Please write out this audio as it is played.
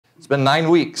It's been 9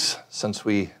 weeks since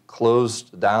we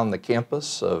closed down the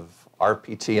campus of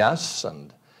RPTS,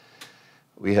 and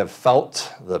we have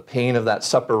felt the pain of that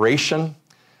separation,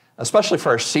 especially for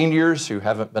our seniors who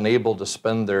haven't been able to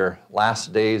spend their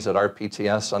last days at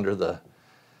RPTS under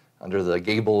the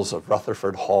gables of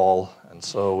Rutherford Hall. And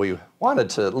so we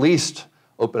wanted to at least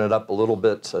open it up a little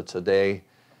bit today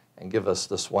and give us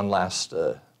this one last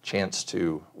chance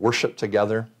to worship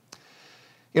together.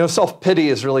 You know, self-pity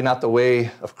is really not the way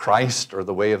of Christ or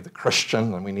the way of the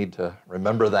Christian, and we need to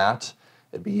remember that.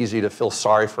 It'd be easy to feel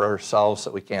sorry for ourselves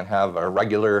that we can't have a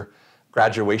regular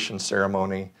graduation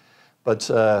ceremony, but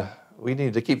we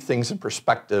need to keep things in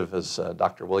perspective, as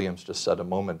Dr. Williams just said a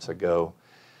moment ago.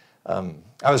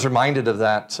 I was reminded of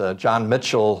that. John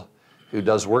Mitchell, who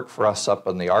does work for us up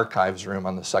in the archives room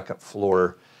on the second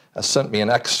floor, sent me an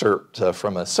excerpt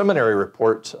from a seminary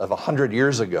report of 100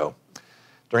 years ago,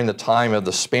 during the time of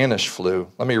the Spanish flu.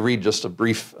 Let me read just a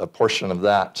brief portion of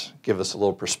that, give us a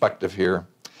little perspective here.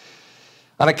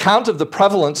 On account of the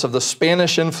prevalence of the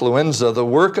Spanish influenza, the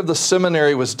work of the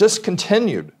seminary was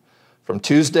discontinued from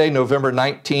Tuesday, November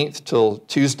 19th till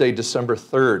Tuesday, December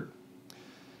 3rd.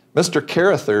 Mr.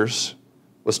 Carruthers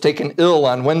was taken ill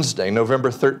on Wednesday,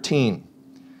 November 13th,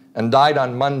 and died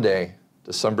on Monday,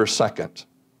 December 2nd.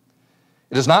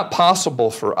 It is not possible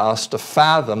for us to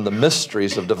fathom the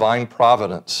mysteries of divine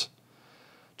providence.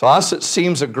 To us, it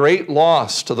seems a great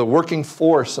loss to the working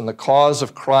force in the cause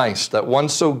of Christ that one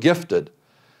so gifted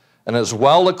and as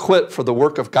well equipped for the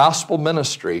work of gospel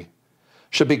ministry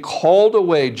should be called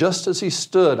away just as he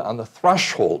stood on the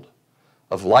threshold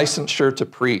of licensure to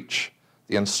preach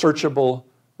the unsearchable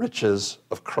riches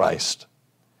of Christ.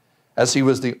 As he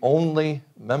was the only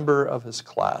member of his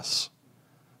class,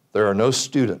 there are no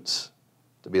students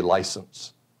to be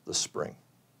licensed this spring.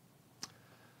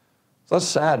 So that's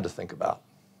sad to think about.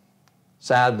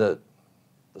 Sad that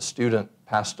the student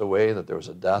passed away, that there was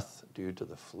a death due to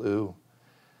the flu,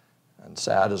 and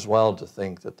sad as well to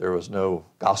think that there was no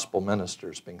gospel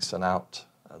ministers being sent out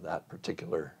that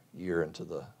particular year into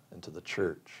the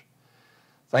church.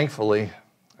 Thankfully,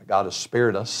 God has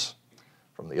spared us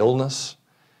from the illness,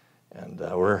 and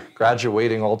we're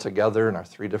graduating all together in our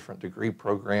 3 different degree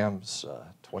programs,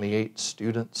 28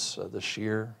 students this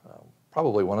year,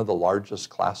 probably one of the largest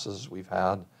classes we've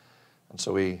had. And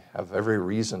so we have every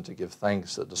reason to give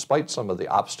thanks that despite some of the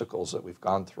obstacles that we've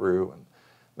gone through and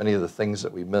many of the things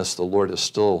that we missed, the Lord is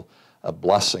still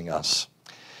blessing us.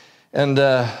 And,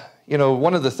 you know,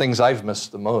 one of the things I've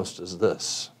missed the most is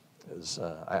this,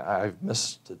 I've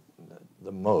missed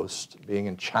the most being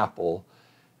in chapel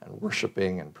and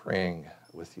worshiping and praying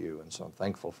with you. And so I'm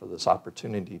thankful for this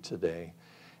opportunity today.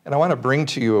 And I want to bring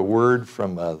to you a word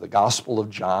from the Gospel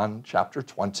of John, chapter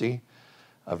 20,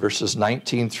 verses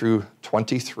 19 through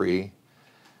 23.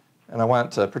 And I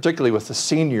want, particularly with the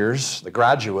seniors, the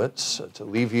graduates, to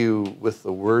leave you with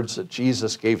the words that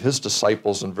Jesus gave his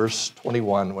disciples in verse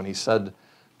 21 when he said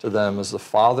to them, "As the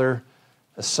Father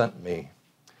has sent me,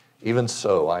 even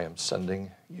so I am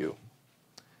sending you.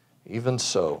 Even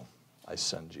so I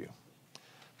send you."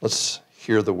 Let's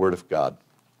hear the word of God.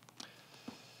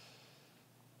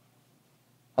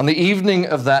 On the evening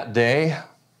of that day,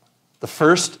 the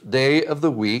first day of the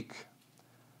week,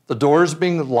 the doors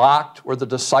being locked where the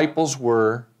disciples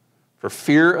were for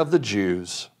fear of the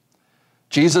Jews,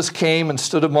 Jesus came and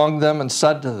stood among them and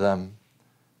said to them,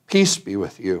 "Peace be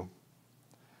with you."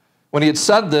 When he had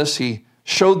said this, he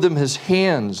showed them his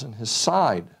hands and his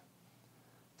side.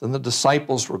 Then the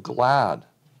disciples were glad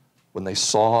when they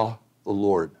saw the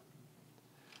Lord.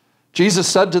 Jesus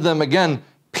said to them again,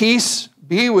 "Peace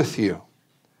be with you.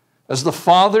 As the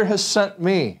Father has sent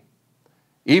me,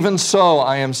 even so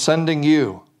I am sending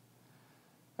you."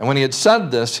 And when he had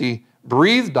said this, he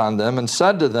breathed on them and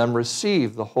said to them,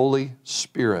 "Receive the Holy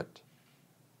Spirit.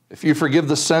 If you forgive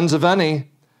the sins of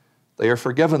any, they are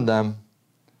forgiven them.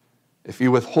 If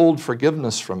you withhold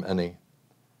forgiveness from any,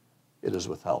 it is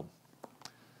withheld."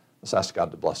 Let's ask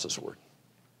God to bless his word.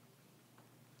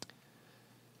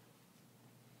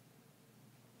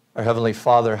 Our Heavenly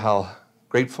Father, how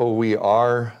grateful we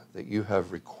are that you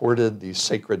have recorded these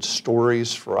sacred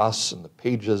stories for us in the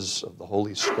pages of the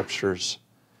Holy Scriptures.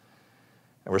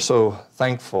 And we're so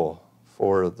thankful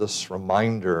for this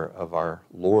reminder of our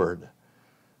Lord,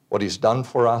 what he's done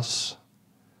for us,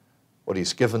 what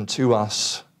he's given to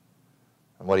us,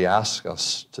 and what he asks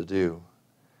us to do.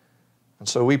 And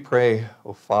so we pray,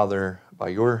 oh Father, by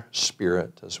your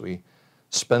Spirit, as we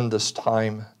spend this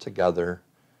time together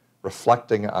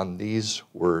reflecting on these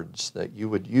words, that you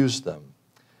would use them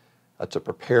to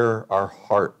prepare our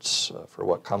hearts for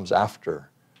what comes after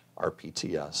our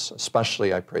PTS.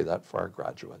 Especially, I pray that for our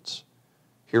graduates.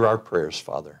 Hear our prayers,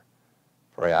 Father,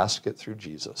 for I ask it through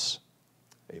Jesus.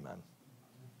 Amen.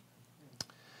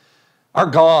 Our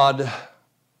God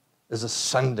is a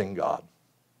sending God.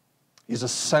 He's a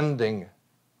sending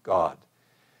God.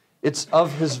 It's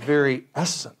of his very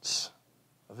essence,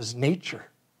 of his nature.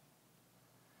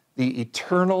 The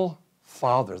eternal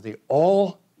Father, the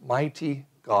almighty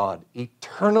God,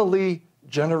 eternally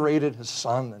generated his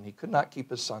Son, and he could not keep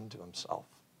his Son to himself.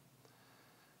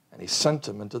 And he sent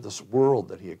him into this world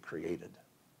that he had created,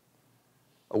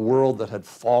 a world that had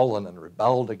fallen and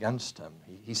rebelled against him.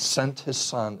 He sent his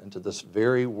Son into this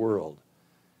very world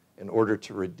in order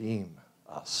to redeem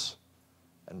us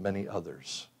and many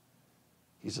others.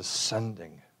 He's a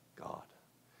sending God.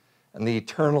 And the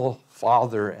eternal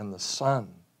Father and the Son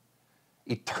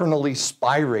eternally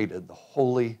spirated the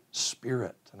Holy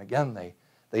Spirit. And again,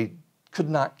 they could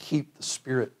not keep the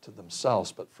Spirit to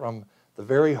themselves, but from the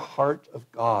very heart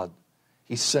of God,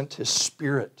 he sent his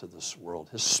Spirit to this world,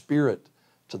 his Spirit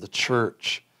to the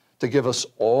church, to give us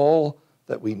all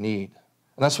that we need.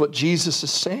 And that's what Jesus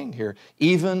is saying here.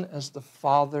 Even as the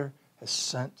Father has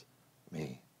sent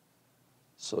me,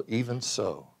 so even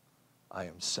so I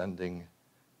am sending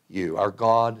you. Our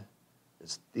God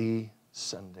is the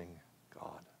sending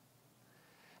God.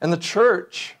 And the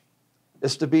church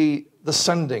is to be the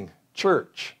sending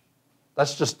church.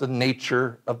 That's just the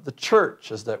nature of the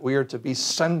church, is that we are to be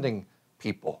sending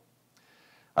people.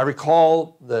 I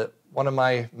recall that one of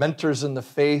my mentors in the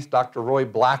faith, Dr. Roy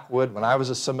Blackwood, when I was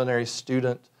a seminary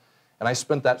student, and I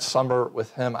spent that summer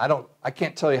with him. I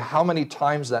can't tell you how many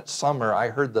times that summer I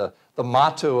heard the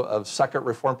motto of Second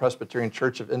Reformed Presbyterian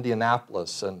Church of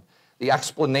Indianapolis and the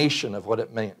explanation of what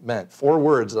it meant. 4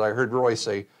 words that I heard Roy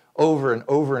say over and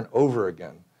over and over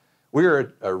again. We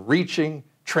are a reaching,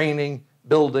 training,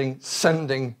 building,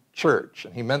 sending church.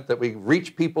 And he meant that we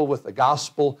reach people with the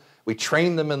gospel, we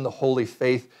train them in the holy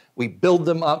faith, we build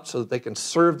them up so that they can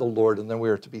serve the Lord, and then we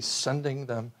are to be sending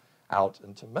them out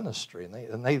into ministry.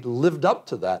 And they lived up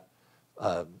to that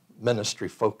ministry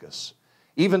focus.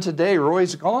 Even today,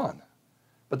 Roy's gone,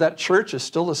 but that church is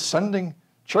still a sending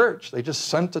church. They just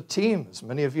sent a team, as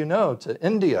many of you know, to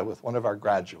India with one of our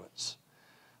graduates.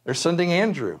 They're sending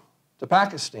Andrew to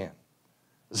Pakistan,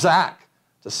 Zach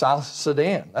to South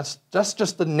Sudan. That's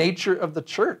just the nature of the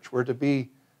church. We're to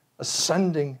be a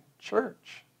sending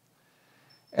church.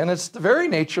 And it's the very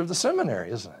nature of the seminary,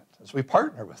 isn't it, as we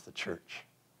partner with the church.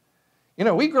 You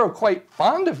know, we grow quite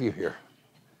fond of you here.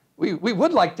 We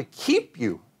would like to keep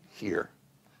you here.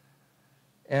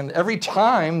 And every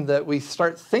time that we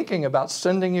start thinking about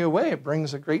sending you away, it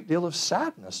brings a great deal of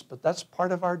sadness. But that's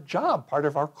part of our job, part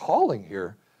of our calling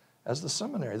here as the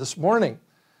seminary. This morning,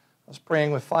 I was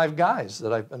praying with 5 guys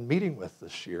that I've been meeting with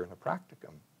this year in a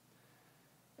practicum.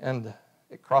 And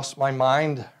it crossed my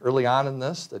mind early on in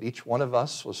this that each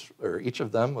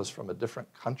of them was from a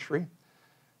different country.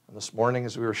 And this morning,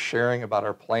 as we were sharing about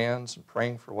our plans and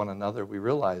praying for one another, we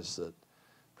realized that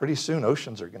pretty soon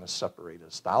oceans are going to separate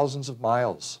us, thousands of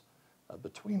miles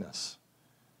between us.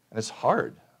 And it's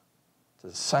hard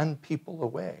to send people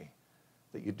away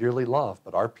that you dearly love,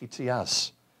 but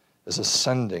RPTS is a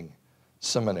sending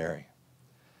seminary.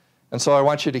 And so I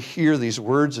want you to hear these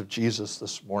words of Jesus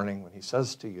this morning when he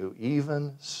says to you,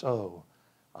 even so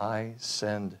I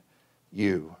send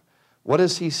you. What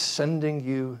is he sending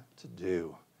you to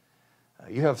do?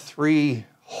 You have 3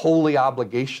 holy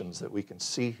obligations that we can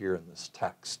see here in this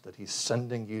text that he's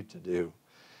sending you to do.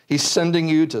 He's sending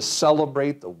you to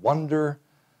celebrate the wonder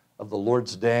of the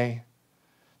Lord's day,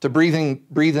 to breathe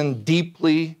in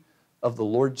deeply of the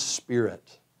Lord's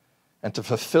Spirit, and to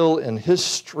fulfill in his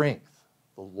strength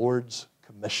the Lord's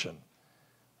commission.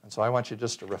 And so I want you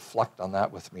just to reflect on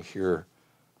that with me here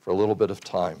for a little bit of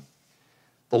time.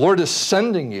 The Lord is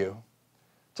sending you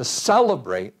to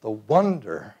celebrate the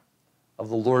wonder of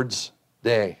the Lord's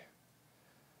day.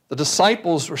 The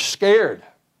disciples were scared.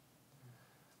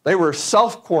 They were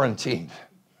self-quarantined,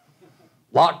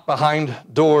 locked behind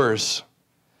doors.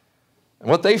 And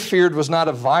what they feared was not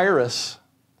a virus,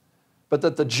 but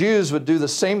that the Jews would do the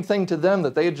same thing to them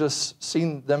that they had just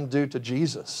seen them do to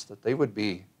Jesus, that they would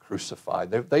be crucified,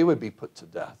 they would be put to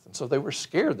death. And so they were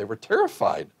scared, they were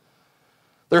terrified.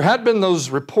 There had been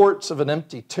those reports of an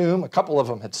empty tomb. A couple of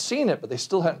them had seen it, but they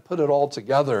still hadn't put it all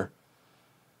together.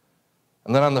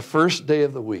 And then on the first day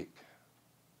of the week,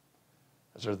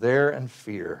 as they're there in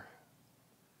fear,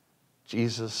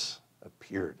 Jesus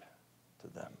appeared to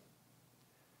them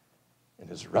in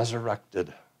his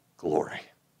resurrected glory.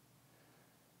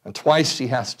 And twice he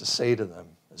has to say to them,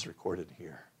 as recorded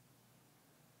here,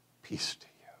 peace to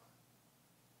you.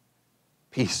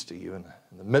 Peace to you in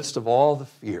the midst of all the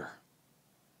fear.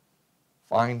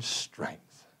 Find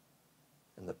strength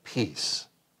in the peace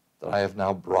that I have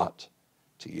now brought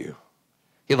to you.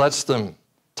 He lets them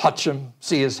touch him,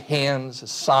 see his hands,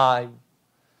 his side.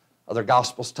 Other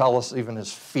Gospels tell us even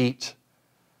his feet.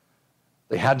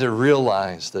 They had to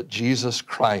realize that Jesus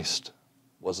Christ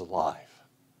was alive.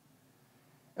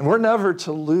 And we're never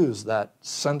to lose that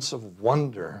sense of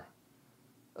wonder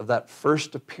of that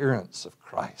first appearance of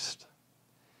Christ.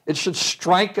 It should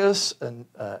strike us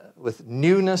with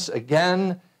newness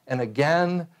again and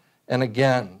again and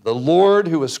again. The Lord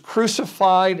who was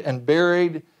crucified and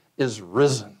buried is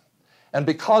risen. And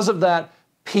because of that,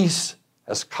 peace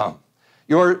has come.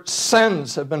 Your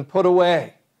sins have been put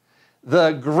away.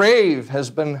 The grave has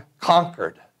been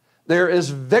conquered. There is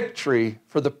victory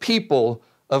for the people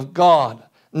of God.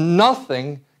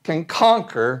 Nothing can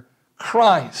conquer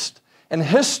Christ. And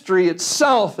history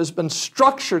itself has been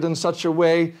structured in such a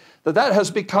way that that has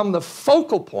become the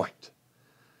focal point.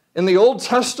 In the Old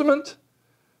Testament,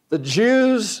 the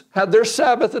Jews had their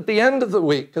Sabbath at the end of the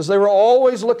week because they were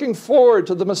always looking forward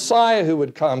to the Messiah who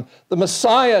would come, the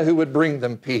Messiah who would bring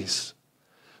them peace.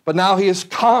 But now he has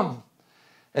come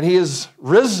and he is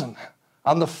risen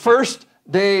on the first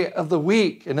day of the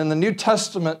week. And in the New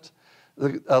Testament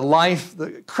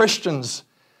the Christians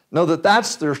know that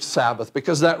that's their Sabbath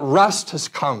because that rest has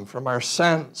come from our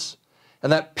sins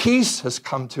and that peace has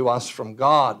come to us from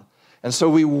God. And so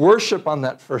we worship on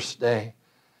that first day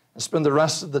and spend the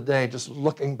rest of the day just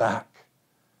looking back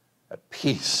at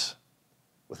peace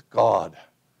with God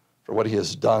for what he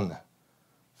has done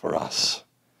for us.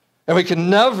 And we can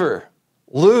never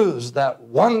lose that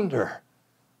wonder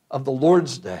of the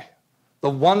Lord's Day, the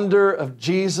wonder of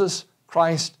Jesus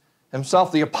Christ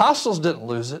himself. The apostles didn't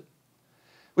lose it.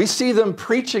 We see them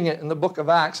preaching it in the book of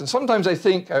Acts. And sometimes I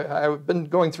think, I've been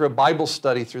going through a Bible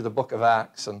study through the book of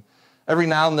Acts, and every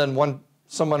now and then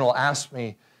someone will ask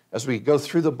me as we go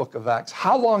through the book of Acts,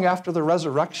 how long after the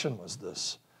resurrection was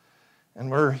this? And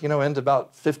we're, into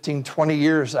about 15, 20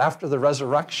 years after the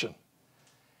resurrection.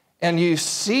 And you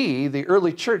see the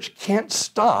early church can't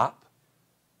stop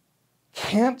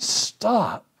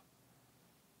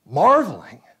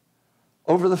marveling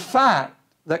over the fact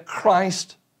that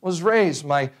Christ was raised.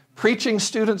 My preaching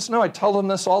students know, I tell them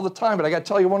this all the time, but I got to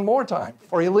tell you one more time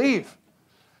before you leave.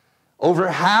 Over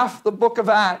half the book of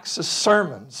Acts is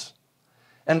sermons.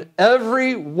 And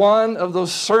every one of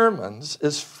those sermons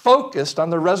is focused on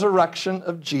the resurrection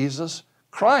of Jesus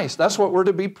Christ. That's what we're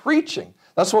to be preaching.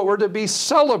 That's what we're to be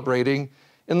celebrating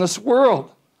in this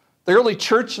world. The early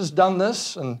church has done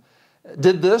this and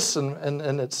did this, and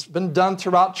it's been done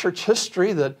throughout church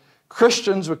history that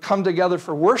Christians would come together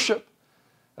for worship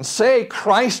and say,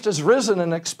 Christ is risen,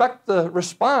 and expect the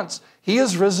response, he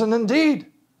is risen indeed.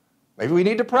 Maybe we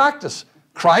need to practice.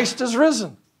 Christ is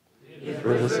risen. He is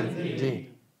risen indeed.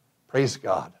 Praise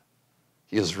God.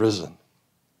 He is risen.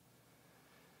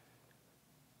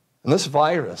 And this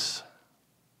virus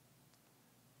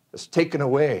has taken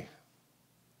away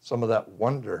some of that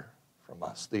wonder from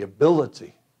us, the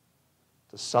ability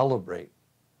to celebrate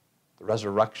the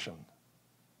resurrection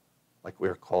like we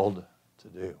are called to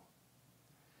do.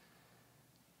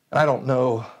 And I don't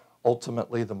know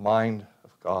ultimately the mind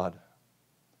of God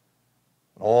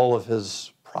and all of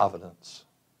his providence.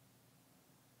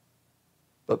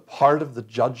 But part of the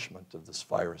judgment of this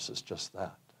virus is just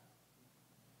that.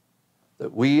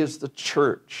 That we as the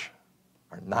church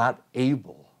are not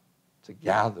able to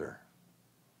gather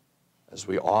as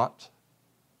we ought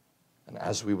and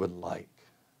as we would like.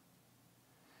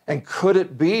 And could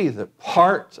it be that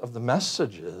part of the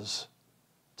message is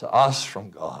to us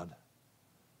from God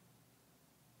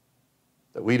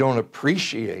that we don't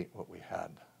appreciate what we had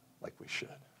like we should?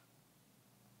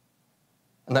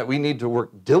 And that we need to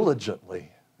work diligently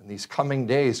in these coming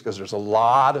days because there's a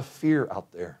lot of fear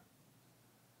out there.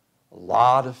 A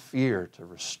lot of fear to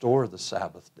restore the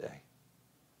Sabbath day.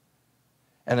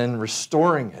 And in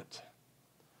restoring it,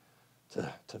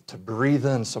 to breathe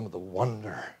in some of the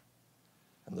wonder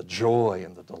and the joy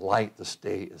and the delight this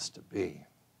day is to be.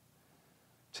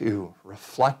 To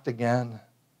reflect again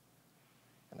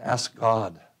and ask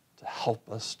God to help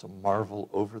us to marvel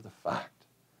over the fact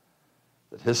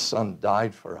that his son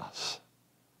died for us,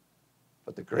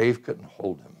 but the grave couldn't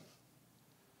hold him,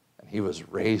 and he was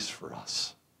raised for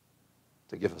us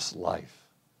to give us life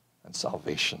and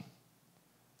salvation.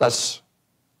 That's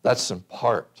in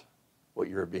part what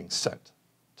you're being sent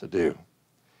to do.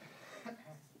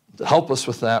 To help us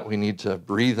with that, we need to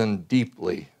breathe in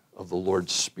deeply of the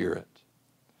Lord's Spirit.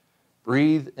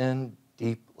 Breathe in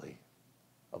deeply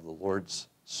of the Lord's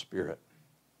Spirit.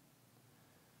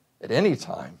 At any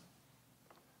time,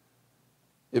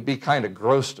 it'd be kind of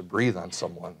gross to breathe on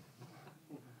someone.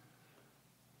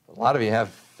 But lot of you have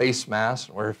face masks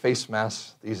and wear face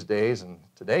masks these days, and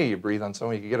today you breathe on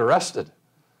someone, you could get arrested.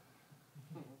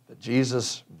 But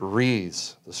Jesus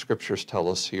breathes, the scriptures tell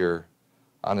us here,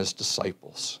 on his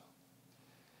disciples.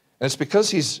 And it's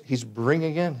because he's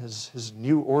bringing in his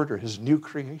new order, his new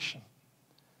creation.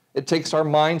 It takes our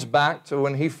minds back to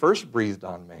when he first breathed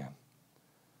on man.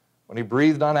 When he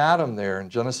breathed on Adam there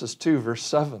in Genesis 2, verse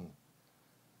 7,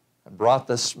 and brought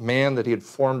this man that he had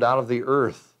formed out of the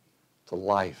earth to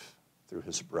life through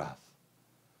his breath.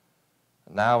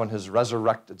 And now in his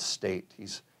resurrected state,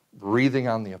 he's breathing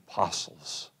on the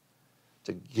apostles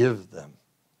to give them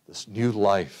this new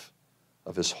life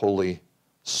of his Holy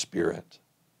Spirit.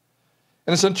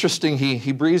 And it's interesting,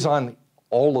 he breathes on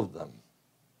all of them.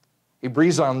 He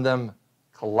breathes on them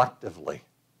collectively,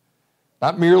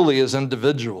 not merely as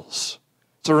individuals.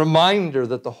 It's a reminder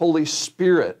that the Holy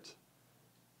Spirit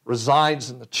resides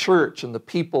in the church and the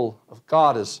people of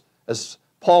God. As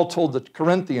Paul told the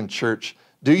Corinthian church,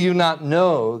 do you not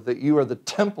know that you are the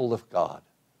temple of God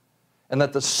and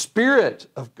that the Spirit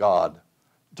of God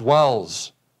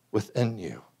dwells within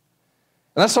you?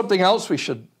 And that's something else we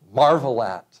should marvel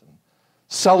at and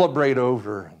celebrate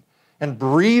over and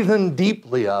breathe in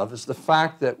deeply of, is the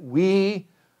fact that we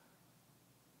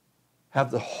have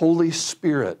the Holy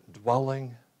Spirit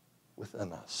dwelling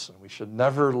within us. And we should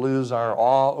never lose our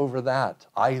awe over that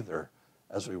either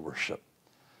as we worship.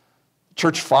 The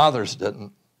church fathers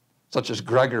didn't, such as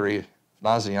Gregory of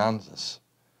Nazianzus.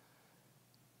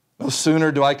 No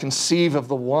sooner do I conceive of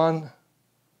the one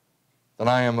than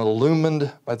I am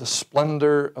illumined by the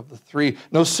splendor of the three.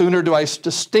 No sooner do I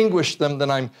distinguish them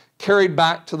than I'm carried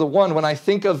back to the one. When I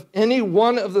think of any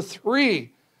one of the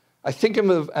three, I think of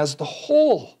him as the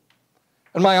whole.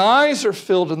 And my eyes are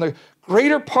filled, and the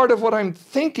greater part of what I'm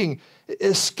thinking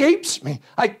escapes me.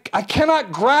 I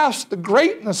cannot grasp the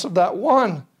greatness of that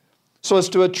one so as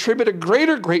to attribute a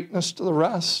greater greatness to the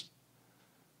rest.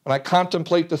 When I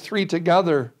contemplate the three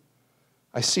together,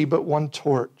 I see but one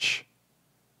torch,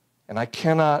 and I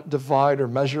cannot divide or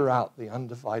measure out the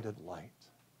undivided light.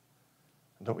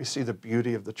 And don't we see the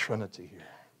beauty of the Trinity here?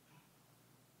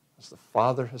 As the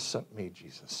Father has sent me,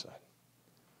 Jesus said,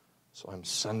 so I'm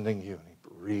sending you. And he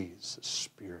breathes his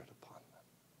Spirit upon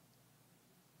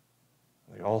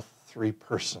them. And all three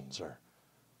persons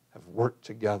have worked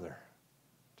together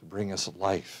to bring us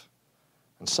life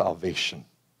and salvation.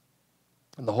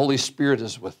 And the Holy Spirit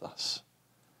is with us.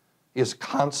 He has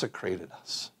consecrated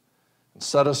us and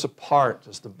set us apart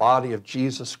as the body of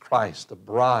Jesus Christ, the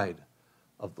bride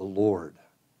of the Lord.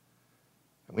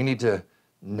 And we need to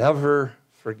never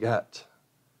forget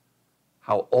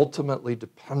how ultimately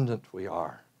dependent we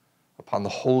are upon the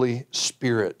Holy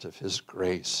Spirit of his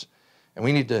grace. And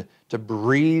we need to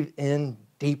breathe in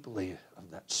deeply of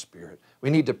that Spirit. We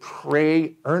need to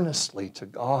pray earnestly to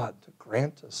God to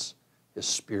grant us his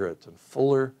Spirit in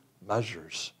fuller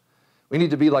measures. We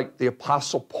need to be like the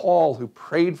Apostle Paul, who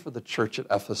prayed for the church at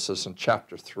Ephesus in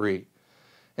chapter 3.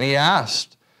 And he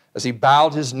asked, as he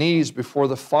bowed his knees before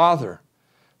the Father,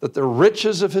 that the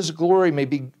riches of his glory may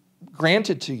be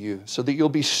granted to you, so that you'll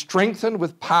be strengthened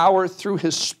with power through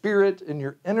his Spirit in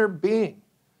your inner being.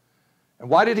 And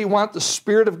why did he want the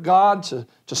Spirit of God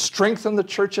to strengthen the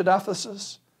church at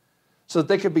Ephesus? So that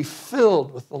they could be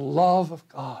filled with the love of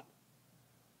God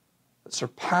that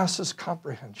surpasses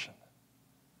comprehension.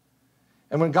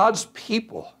 And when God's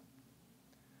people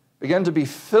begin to be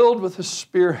filled with his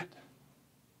Spirit,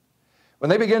 when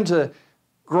they begin to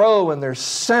grow in their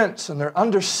sense and their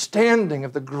understanding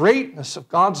of the greatness of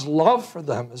God's love for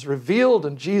them as revealed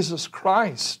in Jesus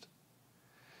Christ,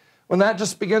 when that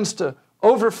just begins to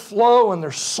overflow in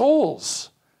their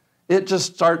souls, it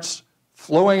just starts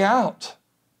flowing out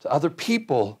to other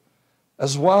people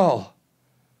as well.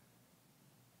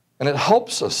 And it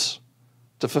helps us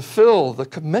to fulfill the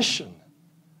commission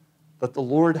that the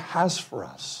Lord has for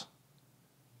us.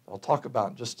 I'll talk about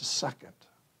in just a second.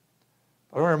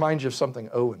 I want to remind you of something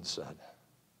Owen said.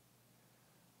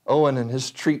 Owen, in his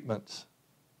treatment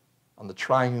on the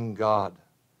triune God,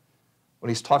 when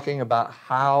he's talking about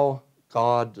how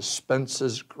God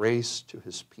dispenses grace to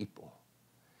his people,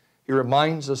 he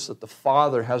reminds us that the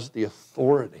Father has the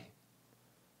authority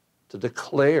to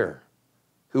declare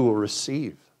who will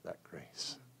receive that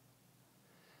grace.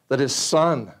 That his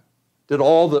Son did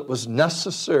all that was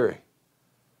necessary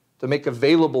to make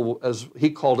available, as he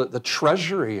called it, the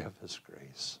treasury of his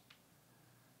grace.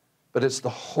 But it's the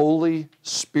Holy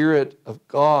Spirit of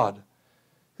God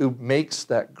who makes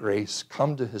that grace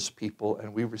come to his people,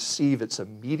 and we receive its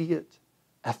immediate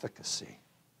efficacy,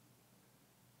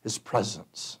 his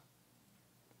presence,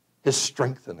 his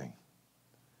strengthening,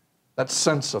 that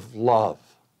sense of love.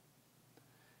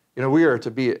 You know, we are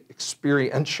to be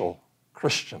experiential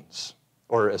Christians,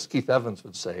 or as Keith Evans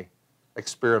would say,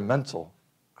 experimental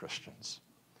Christians.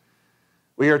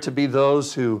 We are to be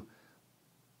those who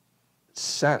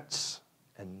sense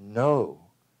and know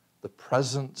the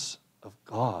presence of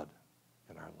God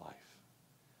in our life.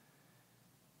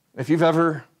 If you've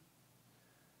ever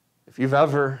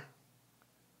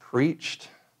preached,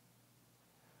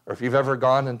 or if you've ever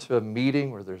gone into a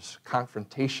meeting where there's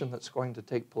confrontation that's going to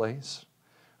take place,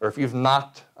 or if you've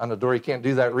knocked on a door, you can't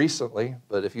do that recently,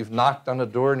 but if you've knocked on a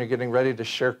door and you're getting ready to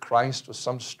share Christ with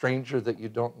some stranger that you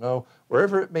don't know,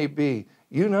 wherever it may be,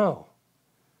 you know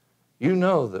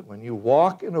that when you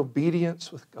walk in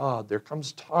obedience with God, there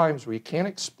comes times where you can't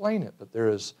explain it, but there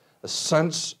is a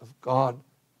sense of God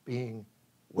being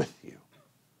with you.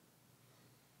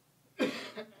 Or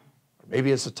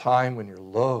maybe it's a time when you're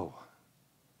low,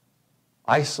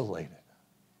 isolated,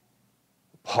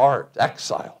 apart,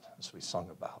 exiled, as we sung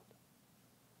about.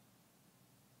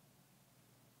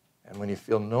 And when you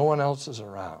feel no one else is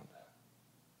around,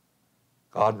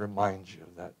 God reminds you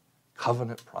of that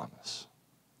covenant promise.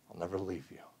 I'll never leave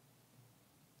you.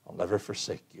 I'll never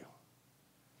forsake you.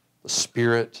 The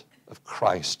Spirit of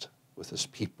Christ with his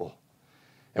people.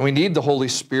 And we need the Holy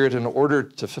Spirit in order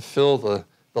to fulfill the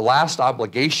last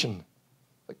obligation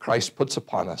that Christ puts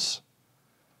upon us.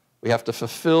 We have to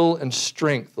fulfill in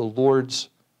strength the Lord's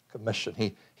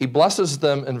commission. He blesses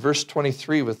them in verse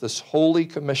 23 with this holy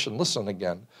commission. Listen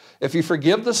again. If you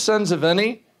forgive the sins of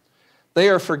any, they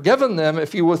are forgiven them.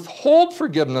 If you withhold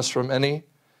forgiveness from any,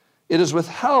 it is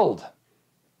withheld.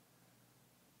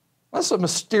 That's a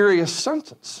mysterious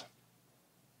sentence.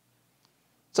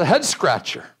 It's a head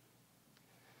scratcher.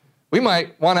 We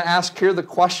might want to ask here the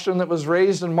question that was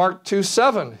raised in Mark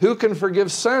 2:7. Who can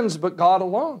forgive sins but God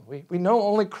alone? We know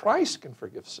only Christ can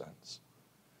forgive sins.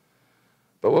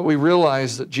 But what we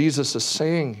realize that Jesus is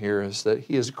saying here is that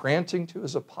he is granting to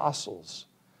his apostles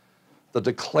the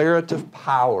declarative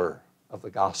power of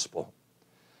the gospel.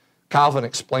 Calvin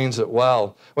explains it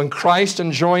well. When Christ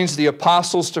enjoins the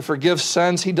apostles to forgive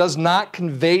sins, he does not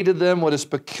convey to them what is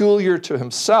peculiar to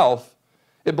himself.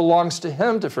 It belongs to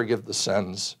him to forgive the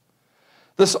sins.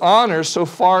 This honor, so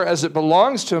far as it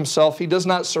belongs to himself, he does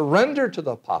not surrender to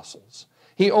the apostles.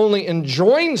 He only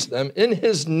enjoins them in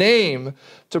his name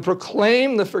to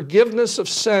proclaim the forgiveness of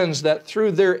sins, that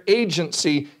through their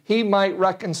agency he might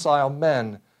reconcile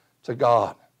men to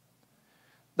God.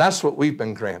 That's what we've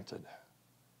been granted.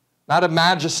 Not a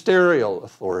magisterial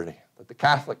authority that the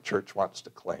Catholic Church wants to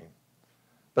claim,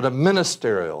 but a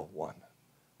ministerial one,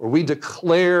 where we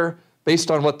declare,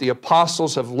 based on what the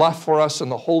apostles have left for us in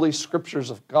the Holy Scriptures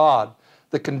of God,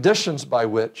 the conditions by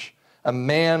which a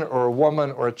man or a woman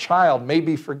or a child may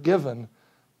be forgiven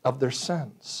of their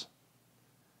sins.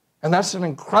 And that's an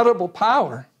incredible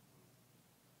power,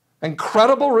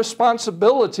 incredible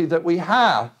responsibility that we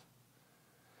have,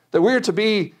 that we are to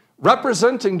be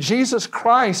representing Jesus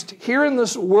Christ here in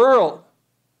this world,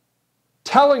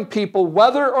 telling people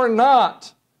whether or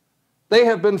not they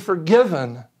have been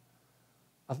forgiven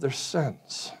of their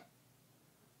sins.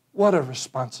 What a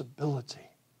responsibility.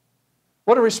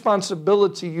 What a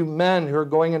responsibility you men who are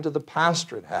going into the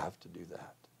pastorate have to do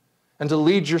that, and to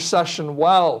lead your session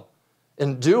well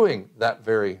in doing that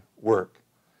very work,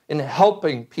 in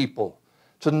helping people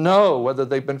to know whether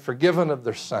they've been forgiven of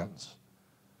their sins,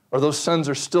 or those sins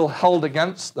are still held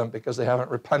against them because they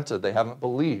haven't repented, they haven't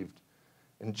believed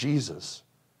in Jesus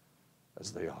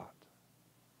as they ought.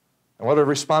 And what a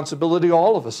responsibility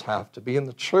all of us have to be in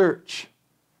the church,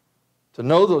 to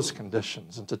know those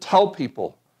conditions and to tell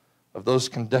people of those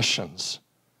conditions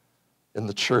in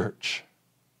the church.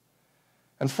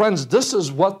 And friends, this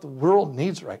is what the world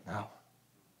needs right now.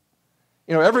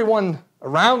 You know, everyone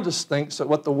around us thinks that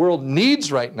what the world needs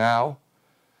right now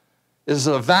is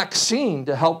a vaccine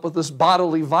to help with this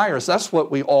bodily virus. That's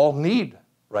what we all need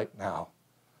right now.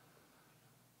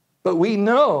 But we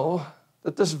know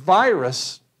that this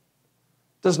virus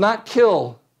does not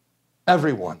kill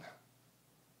everyone.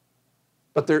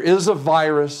 But there is a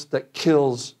virus that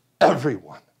kills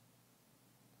everyone.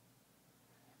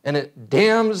 And it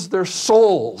damns their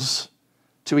souls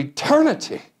to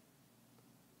eternity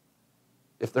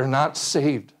if they're not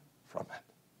saved from it.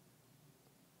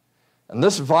 And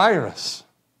this virus,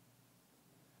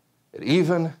 it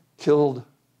even killed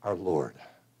our Lord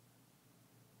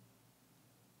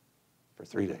for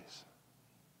 3 days.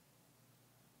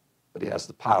 But he has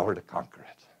the power to conquer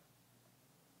it.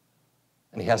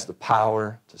 And he has the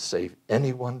power to save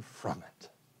anyone from it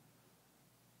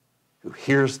who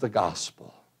hears the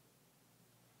gospel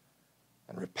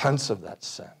and repents of that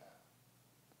sin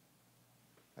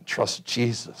and trusts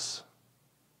Jesus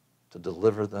to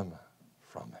deliver them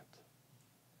from it.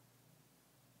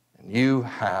 And you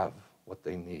have what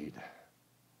they need.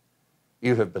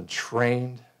 You have been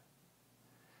trained.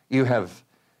 You have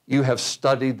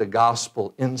studied the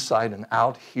gospel inside and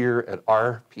out here at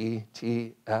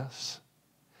RPTS.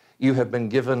 You have been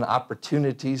given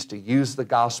opportunities to use the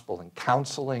gospel in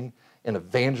counseling, in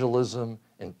evangelism,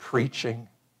 in preaching.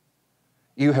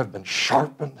 You have been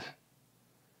sharpened.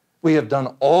 We have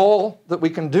done all that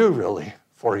we can do, really,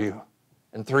 for you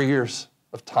in 3 years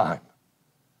of time.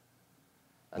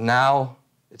 And now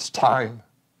it's time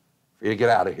for you to get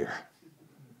out of here.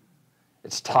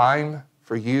 It's time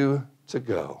for you to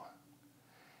go.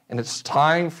 And it's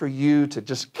time for you to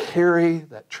just carry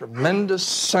that tremendous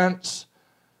sense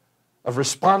of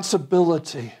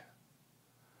responsibility,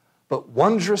 but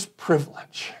wondrous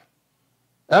privilege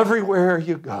everywhere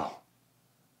you go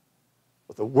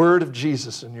with the word of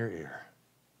Jesus in your ear.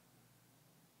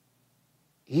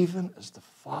 Even as the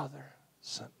Father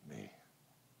sent me,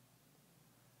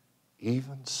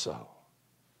 even so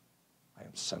I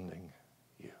am sending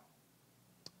you.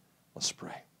 Let's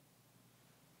pray.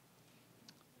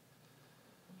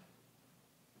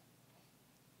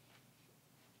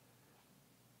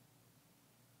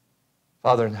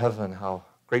 Father in heaven, how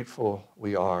grateful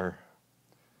we are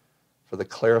for the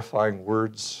clarifying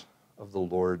words of the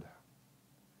Lord,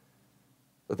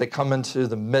 that they come into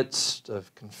the midst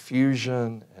of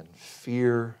confusion and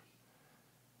fear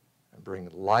and bring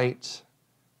light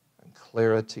and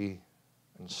clarity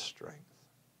and strength.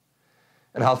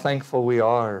 And how thankful we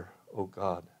are, O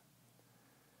God,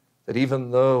 that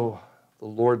even though the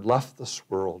Lord left this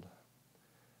world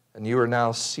and you are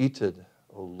now seated,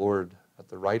 O Lord, at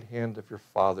the right hand of your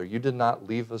Father, you did not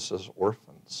leave us as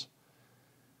orphans,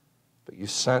 but you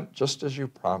sent, just as you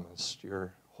promised,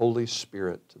 your Holy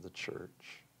Spirit to the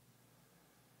church.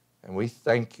 And we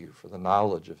thank you for the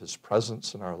knowledge of his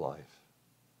presence in our life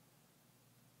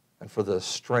and for the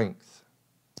strength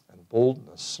and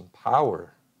boldness and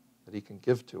power that he can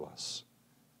give to us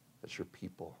as your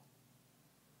people.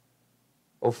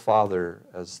 Oh, Father,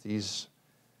 as these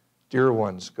dear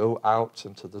ones go out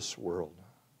into this world,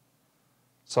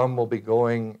 some will be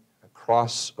going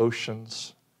across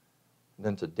oceans and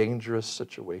into dangerous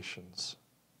situations.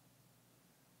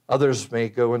 Others may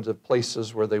go into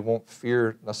places where they won't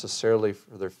fear necessarily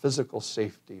for their physical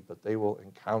safety, but they will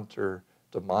encounter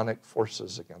demonic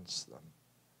forces against them.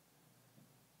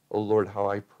 Oh Lord, how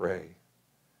I pray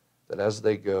that as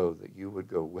they go, that you would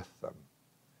go with them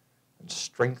and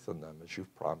strengthen them as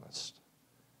you've promised.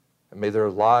 And may their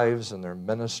lives and their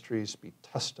ministries be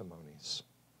testimonies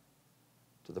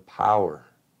to the power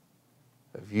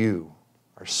of you,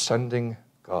 our sending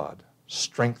God,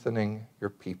 strengthening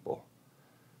your people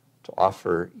to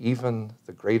offer even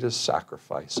the greatest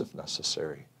sacrifice, if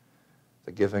necessary,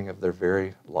 the giving of their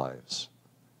very lives.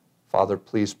 Father,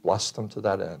 please bless them to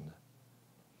that end.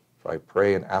 For I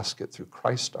pray and ask it through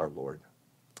Christ our Lord.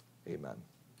 Amen.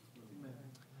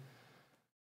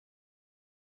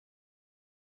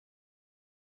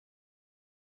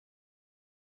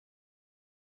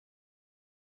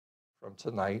 From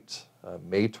tonight,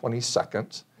 May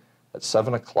 22nd, at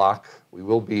 7 o'clock, we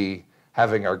will be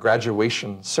having our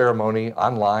graduation ceremony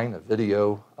online, a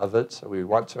video of it. So we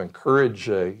want to encourage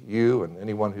you and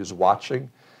anyone who's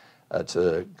watching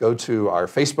to go to our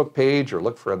Facebook page or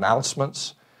look for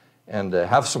announcements and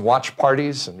have some watch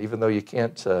parties. And even though we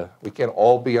can't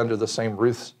all be under the same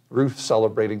roof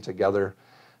celebrating together,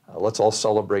 let's all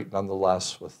celebrate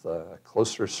nonetheless with a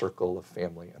closer circle of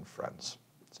family and friends.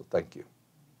 So thank you.